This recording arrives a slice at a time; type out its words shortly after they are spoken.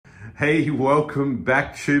Hey, welcome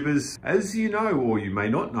back, tubers. As you know, or you may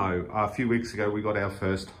not know, a few weeks ago we got our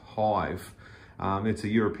first hive. It's a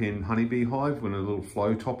European honeybee hive with a little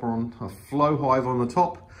flow hive on the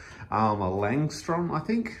top, a Langstrom, I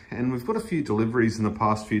think. And we've got a few deliveries in the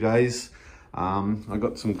past few days. I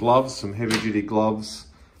got some gloves, some heavy duty gloves,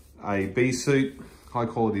 a bee suit, high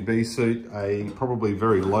quality bee suit, a probably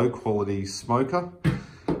very low quality smoker.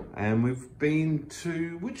 And we've been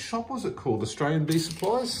to, which shop was it called? Australian Bee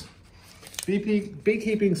Supplies?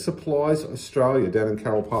 Beekeeping Supplies Australia down in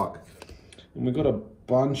Carroll Park. And we got a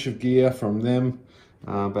bunch of gear from them,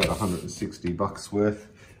 about 160 bucks worth.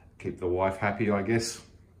 Keep the wife happy, I guess.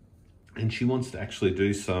 And she wants to actually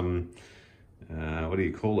do some, what do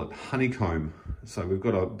you call it? Honeycomb. So we've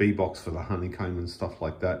got a bee box for the honeycomb and stuff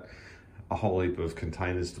like that. A whole heap of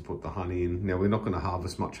containers to put the honey in. Now, we're not going to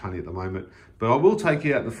harvest much honey at the moment, but I will take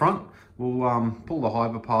you out the front. We'll pull the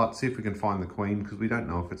hive apart, see if we can find the queen, because we don't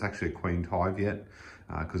know if it's actually a queened hive yet,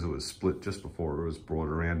 because it was split just before it was brought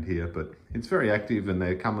around here. But it's very active and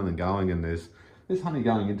they're coming and going, and there's honey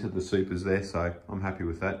going into the supers there, so I'm happy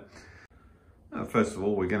with that. First of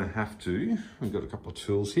all, we're going to have to, we've got a couple of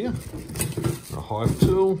tools here. A hive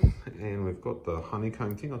tool, and we've got the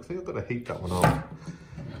honeycomb thing. I think I've got to heat that one up.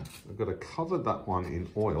 I've got to cover that one in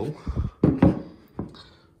oil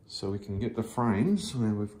so we can get the frames. And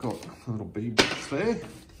then we've got a little bee box there.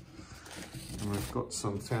 And we've got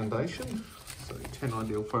some foundation, so 10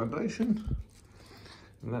 Ideal foundation.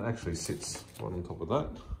 And that actually sits right on top of that.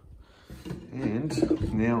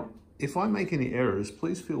 And now, if I make any errors,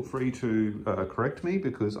 please feel free to correct me,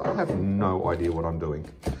 because I have no idea what I'm doing.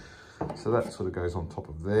 So that sort of goes on top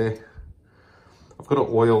of there. I've got to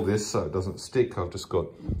oil this so it doesn't stick. I've just got,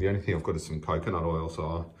 the only thing I've got is some coconut oil.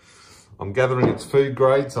 So I'm gathering it's food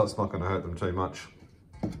grade, so it's not going to hurt them too much.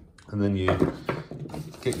 And then you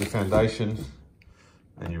get your foundation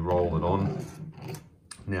and you roll it on.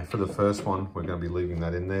 Now for the first one, we're going to be leaving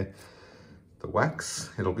that in there. The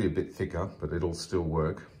wax, it'll be a bit thicker, but it'll still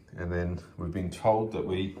work. And then we've been told that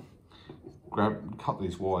we cut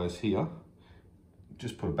these wires here,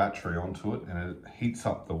 just put a battery onto it, and it heats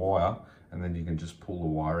up the wire, and then you can just pull the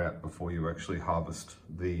wire out before you actually harvest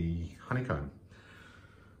the honeycomb.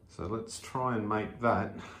 So let's try and make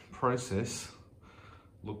that process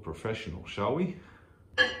look professional, shall we?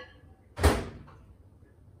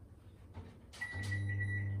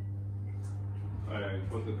 I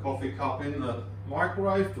put the coffee cup in the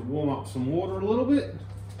microwave to warm up some water a little bit.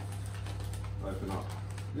 Open up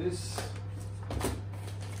this,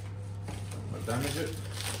 don't damage it.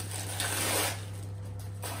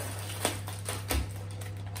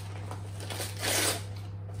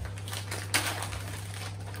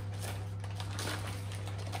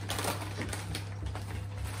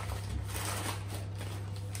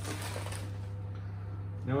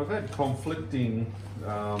 Now we've had conflicting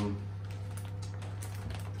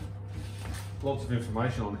lots of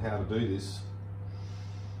information on how to do this.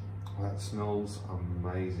 That smells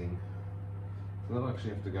amazing. So that'll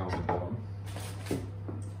actually have to go on the bottom.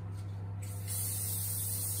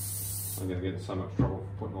 I'm going to get in so much trouble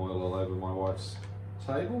for putting oil all over my wife's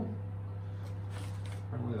table.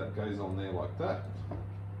 Apparently that goes on there like that.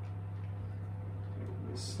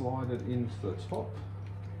 Slide it into the top.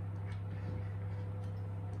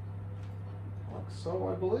 Like so,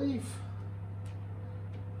 I believe.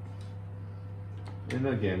 And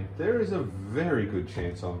again, there is a very good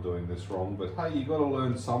chance I'm doing this wrong, but hey, you got to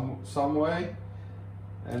learn some way,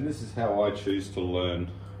 and this is how I choose to learn.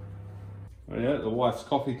 Yeah, the wife's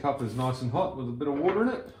coffee cup is nice and hot with a bit of water in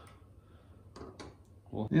it.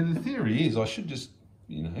 Well, yeah, the theory is I should just,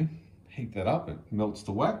 you know, heat that up. It melts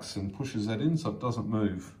the wax and pushes that in so it doesn't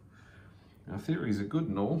move. Now, theories are good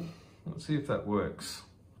and all. Let's see if that works.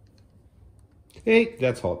 Hey,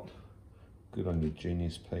 that's hot. Good on you,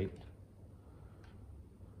 genius, Pete.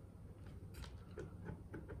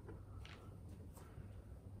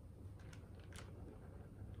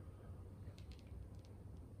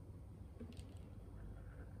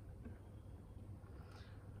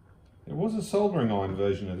 There was a soldering iron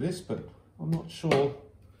version of this, but I'm not sure.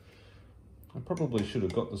 I probably should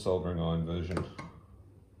have got the soldering iron version.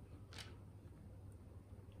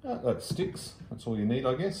 Oh, that sticks. That's all you need,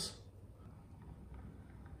 I guess.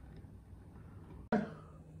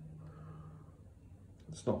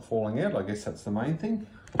 It's not falling out. I guess that's the main thing.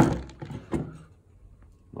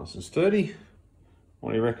 Nice and sturdy.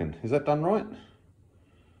 What do you reckon? Is that done right?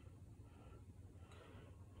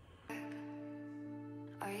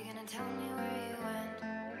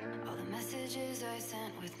 I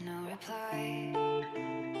sent with no reply.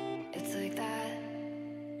 It's like that.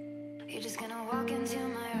 You're just gonna walk into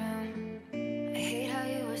my room. I hate how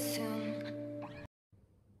you assume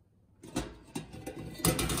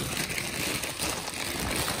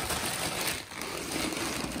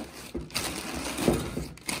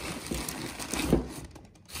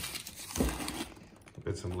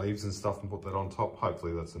leaves and stuff and put that on top.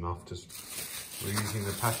 Hopefully that's enough. Just reusing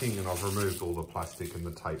the packing, and I've removed all the plastic and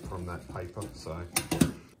the tape from that paper. So,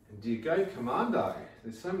 do you go commando?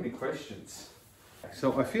 There's so many questions.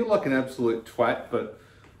 So I feel like an absolute twat, but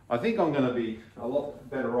I think I'm going to be a lot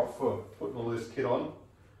better off for putting all this kit on.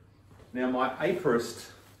 Now my apiarist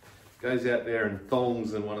goes out there and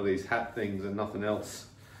thongs and one of these hat things and nothing else.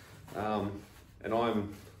 And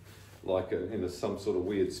I'm like in some sort of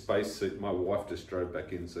weird spacesuit. My wife just drove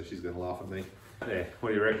back in, so she's going to laugh at me. Yeah, what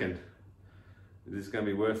do you reckon? Is this going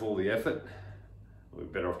to be worth all the effort? We're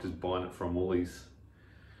better off just buying it from Woolies.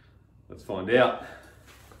 Let's find out.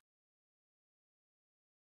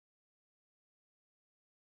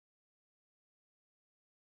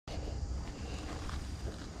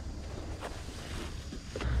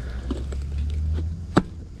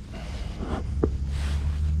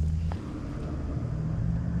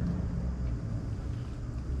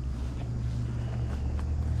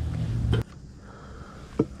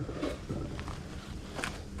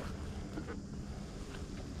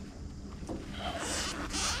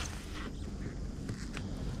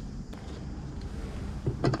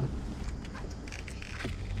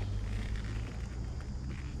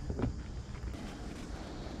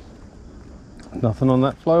 Nothing on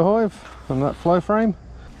that flow hive, on that flow frame.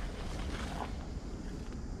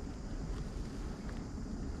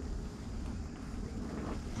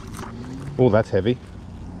 Oh, that's heavy.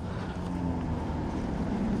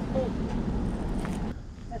 Cool.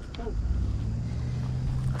 That's cool.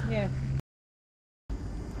 Yeah.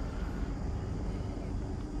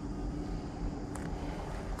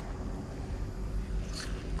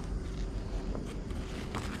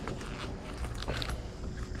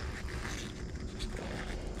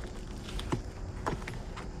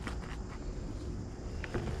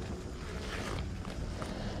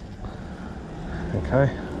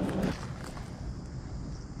 Okay.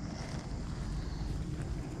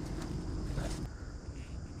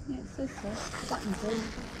 Yeah, it says so. Buttons in.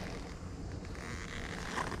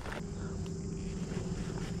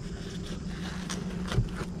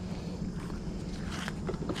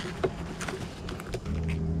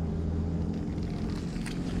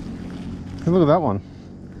 Hey, look at that one.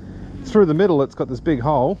 Through the middle it's got this big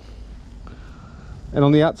hole, and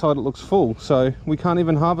on the outside it looks full, so we can't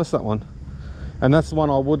even harvest that one. And that's the one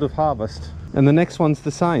I would have harvested. And the next one's the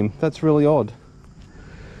same. That's really odd.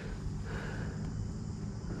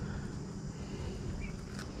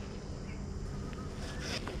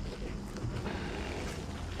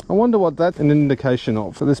 I wonder what that's an indication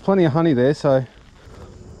of. So there's plenty of honey there, so...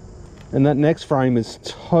 And that next frame is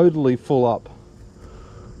totally full up.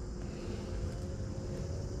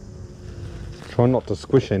 Try not to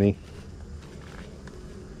squish any.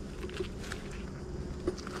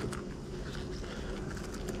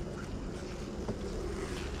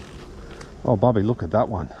 Oh, Bobby, look at that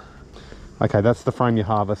one. Okay, that's the frame you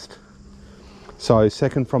harvest. So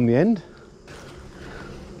second from the end.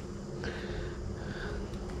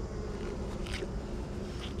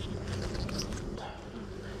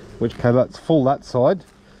 Which, okay, that's full that side,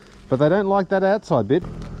 but they don't like that outside bit.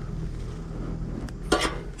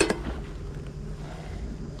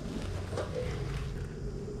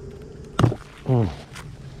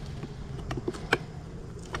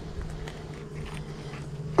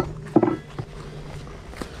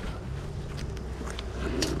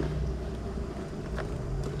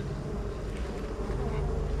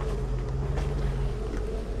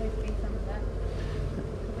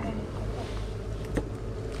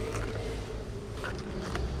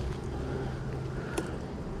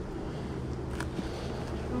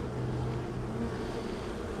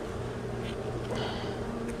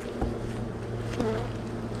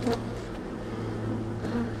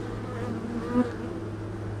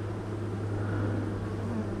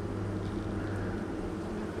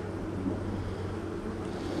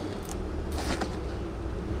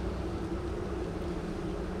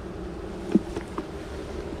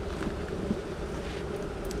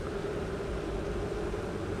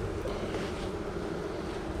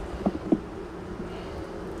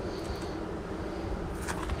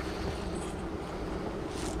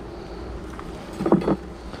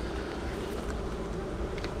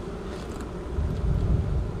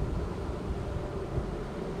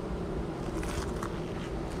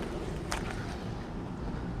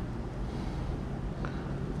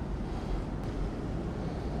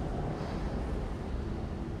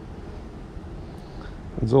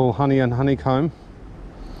 It's all honey and honeycomb.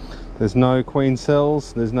 There's no queen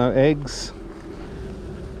cells, there's no eggs.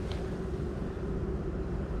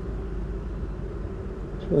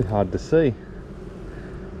 It's really hard to see.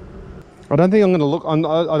 I don't think I'm going to look.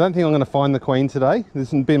 I don't think I'm going to find the queen today. This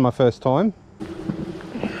hasn't been my first time.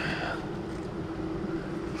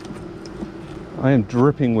 I am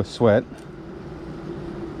dripping with sweat.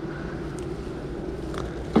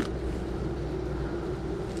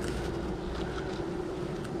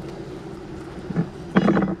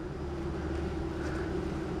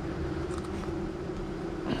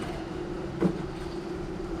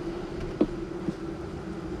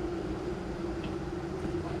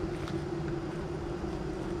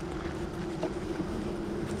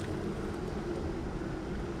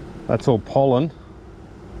 That's all pollen.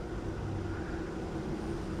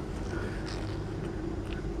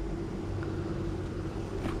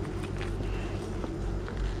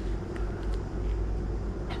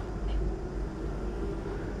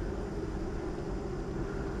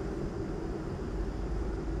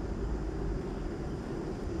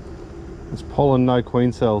 It's pollen, no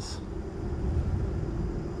queen cells.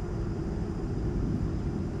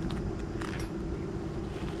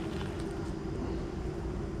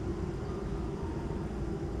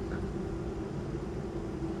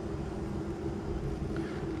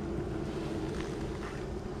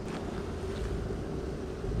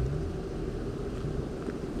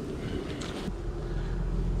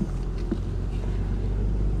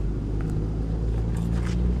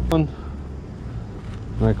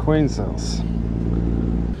 No queen cells.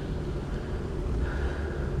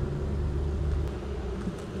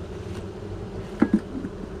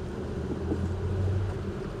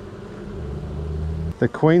 The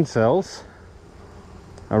queen cells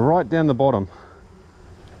are right down the bottom,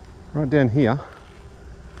 right down here.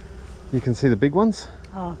 You can see the big ones.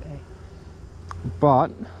 Oh, okay.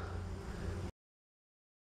 But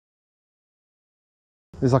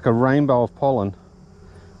there's like a rainbow of pollen,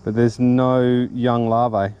 but there's no young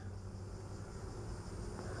larvae.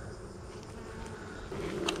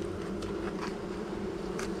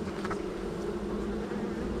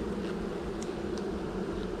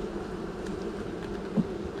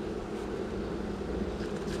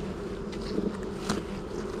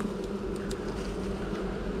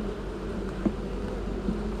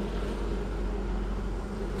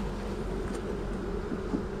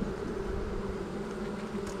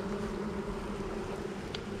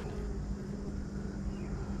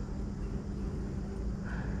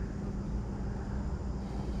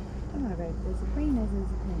 Don't worry about it. There's a queen as there's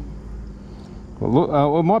a queen. Well, look,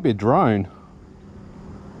 well, it might be a drone.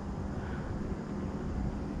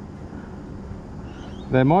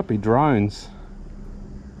 There might be drones.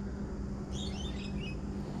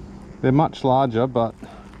 They're much larger, but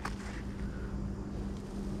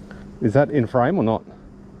is that in frame or not?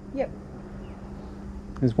 Yep.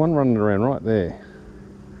 There's one running around right there,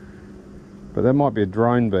 but that might be a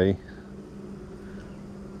drone bee.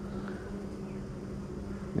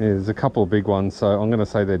 Yeah, there's a couple of big ones, so I'm going to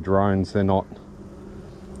say they're drones. They're not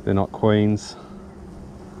queens.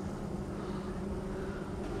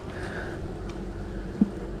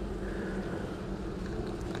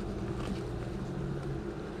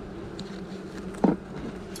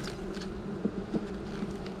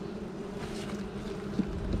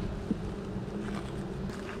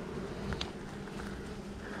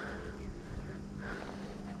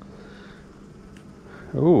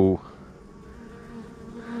 Ooh.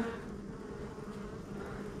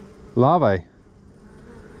 Larvae.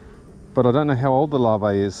 But I don't know how old the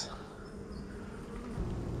larvae is.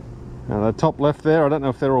 Now the top left there, I don't know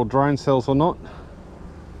if they're all drone cells or not.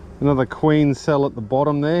 Another queen cell at the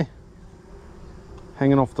bottom there,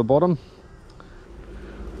 hanging off the bottom.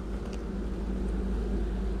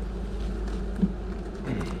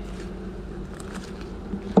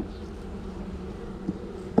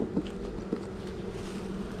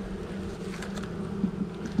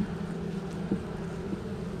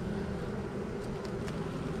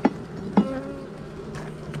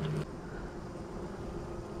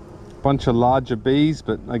 Bunch of larger bees,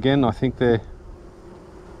 but again I think they're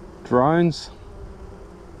drones.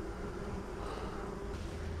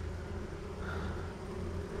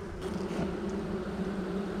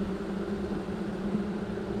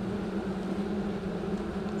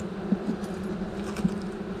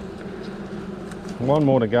 One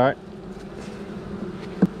more to go.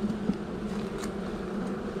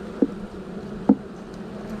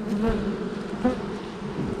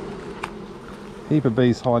 Heap of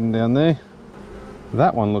bees hiding down there.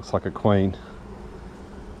 That one looks like a queen.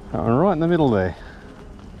 That one right in the middle there.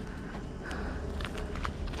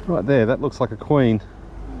 Right there, that looks like a queen.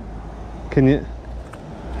 Can you...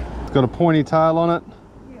 It's got a pointy tail on it.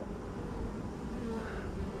 Yep.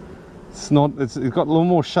 It's got a little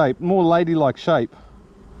more shape, more ladylike shape.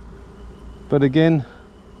 But again,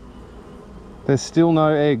 There's still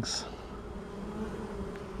no eggs.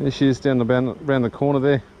 There she is down around the corner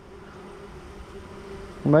there.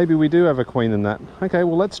 Maybe we do have a queen in that. Okay,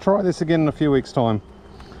 well let's try this again in a few weeks' time.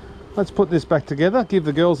 Let's put this back together, give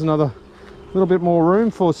the girls another little bit more room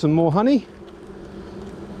for some more honey.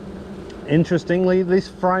 Interestingly, this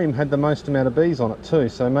frame had the most amount of bees on it too,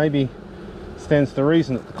 so maybe stands to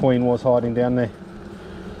reason that the queen was hiding down there.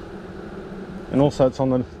 And also it's on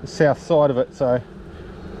the south side of it, so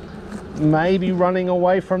maybe running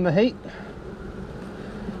away from the heat.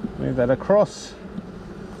 Move that across.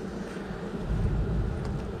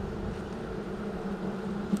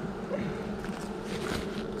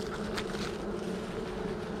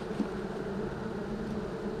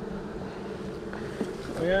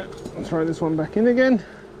 Yeah, I'll throw this one back in again.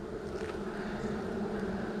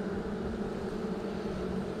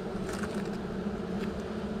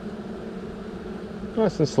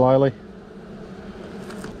 Nice and slowly.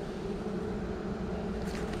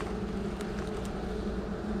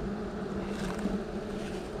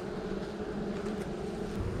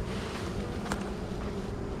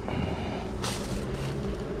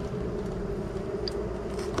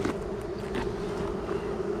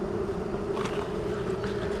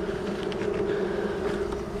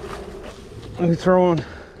 We throw on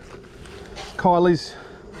Kylie's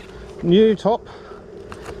new top.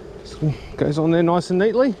 So goes on there nice and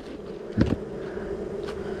neatly.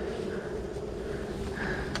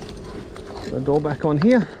 Put the door back on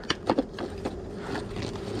here.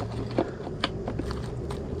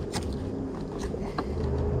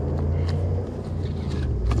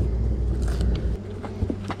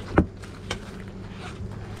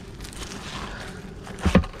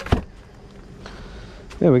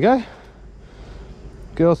 There we go.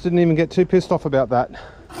 Girls didn't even get too pissed off about that.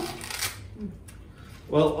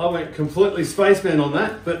 Well, I went completely spaceman on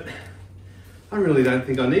that, but I really don't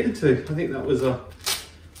think I needed to. I think that was a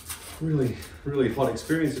really, really hot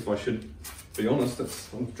experience, if I should be honest.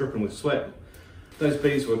 I'm dripping with sweat. Those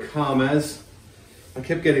bees were calm as. I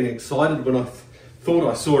kept getting excited when I thought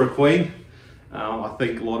I saw a queen. I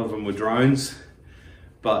think a lot of them were drones,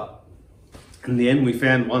 but in the end we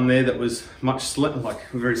found one there that was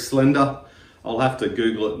very slender. I'll have to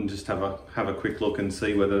Google it and just have a quick look and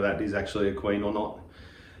see whether that is actually a queen or not.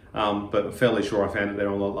 But I'm fairly sure I found it there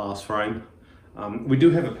on the last frame. We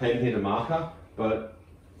do have a pen here to mark her, but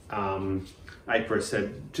April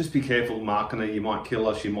said, just be careful marking her, you might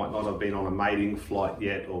kill her, she might not have been on a mating flight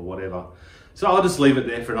yet or whatever. So I'll just leave it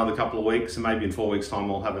there for another couple of weeks, and maybe in 4 weeks'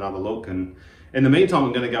 time I'll have another look. And in the meantime,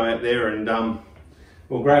 I'm going to go out there and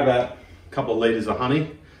we'll grab a couple of litres of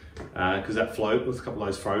honey, because a couple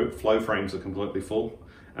of those flow frames are completely full,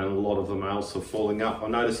 and a lot of them are also falling up. I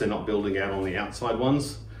notice they're not building out on the outside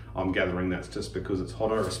ones. I'm gathering that's just because it's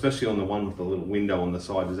hotter, especially on the one with the little window on the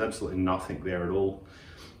side. There's absolutely nothing there at all.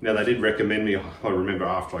 Now they did recommend me, I remember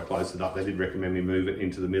after I closed it up, they did recommend me move it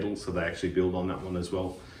into the middle so they actually build on that one as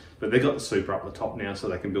well. But they've got the super up the top now so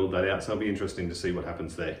they can build that out, so it'll be interesting to see what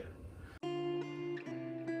happens there.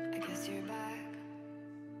 I guess you're back.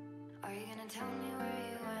 Are you gonna tell me where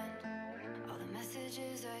you went? All the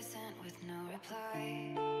messages I sent with no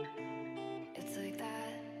reply. It's like that.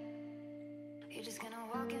 You're just gonna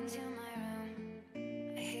walk into my room.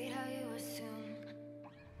 I hate how you assume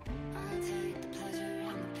I'll take the pleasure and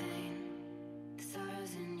the pain, the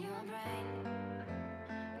sorrows in your brain,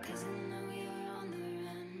 'cause I know you're on the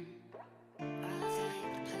run. I'll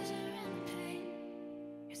take the pleasure and the pain,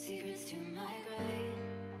 your secrets to my grave,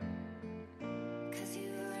 'cause you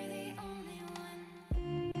are the only one.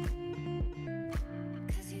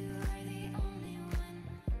 'Cause you are the only one.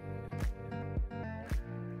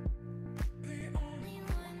 The only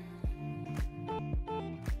one.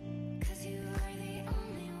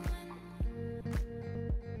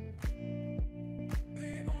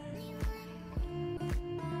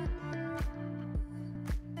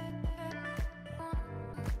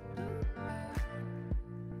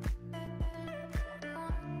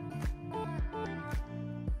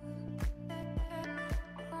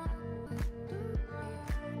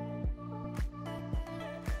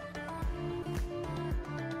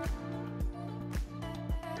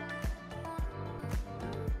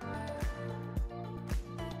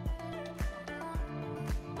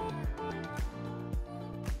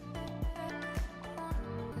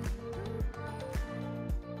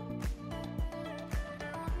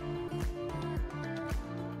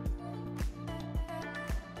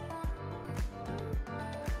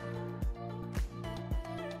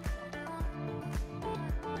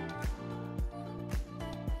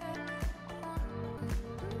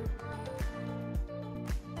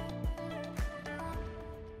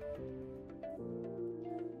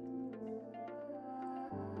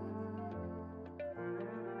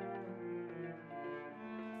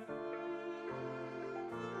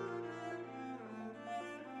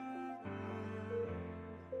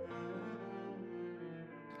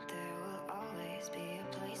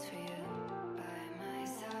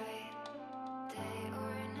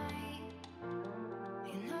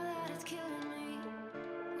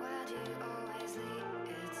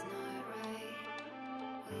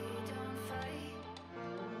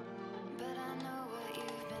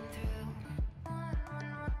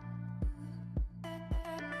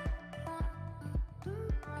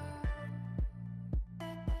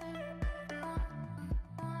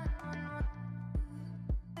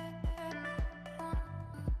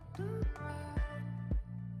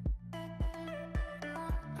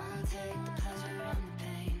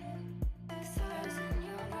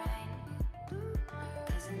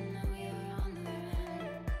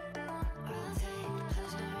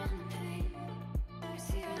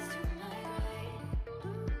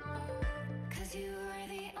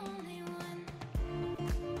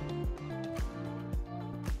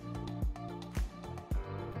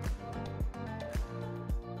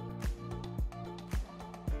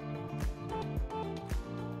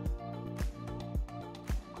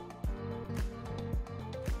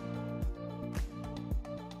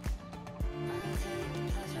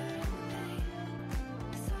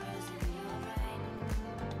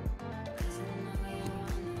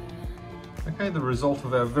 Okay, the result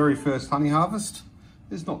of our very first honey harvest.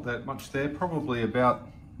 There's not that much there, probably about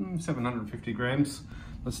 750 grams,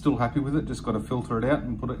 but still happy with it. Just got to filter it out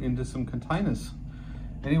and put it into some containers.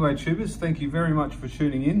 Anyway, tubers, thank you very much for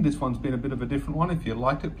tuning in. This one's been a bit of a different one. If you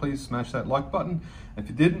liked it, please smash that like button. If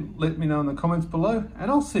you didn't, let me know in the comments below,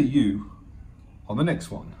 and I'll see you on the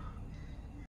next one.